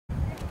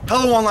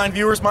Hello online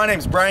viewers, my name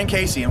is Brian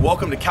Casey and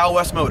welcome to Cal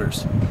West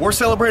Motors. We're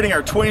celebrating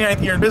our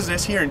 29th year in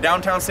business here in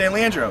downtown San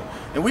Leandro,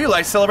 and we'd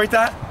like to celebrate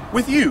that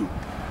with you.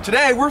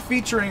 Today we're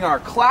featuring our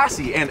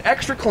classy and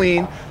extra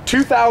clean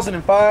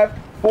 2005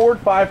 Ford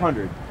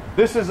 500.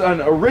 This is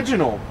an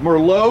original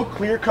Merlot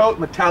Clearcoat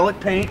Metallic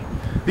paint.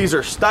 These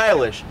are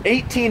stylish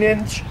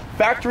 18-inch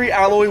factory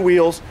alloy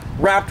wheels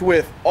wrapped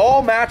with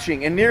all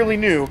matching and nearly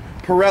new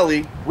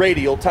Pirelli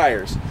Radial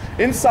tires.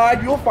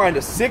 Inside you'll find a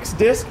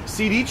 6-disc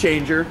CD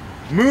changer,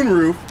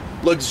 moonroof,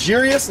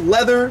 luxurious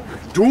leather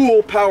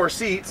dual power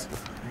seats,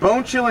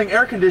 bone-chilling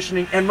air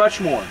conditioning, and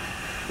much more.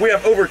 We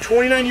have over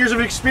 29 years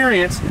of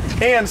experience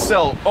and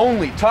sell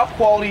only top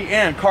quality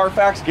and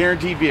Carfax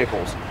guaranteed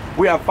vehicles.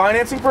 We have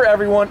financing for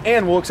everyone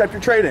and we'll accept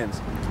your trade-ins.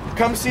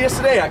 Come see us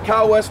today at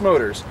Cal West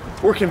Motors.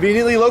 We're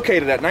conveniently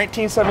located at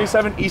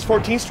 1977 East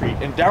 14th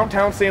Street in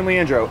downtown San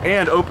Leandro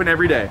and open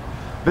every day.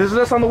 Visit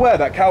us on the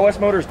web at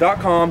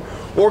calwestmotors.com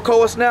or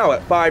call us now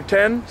at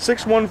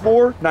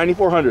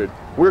 510-614-9400.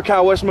 We're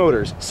Cal West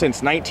Motors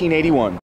since 1981.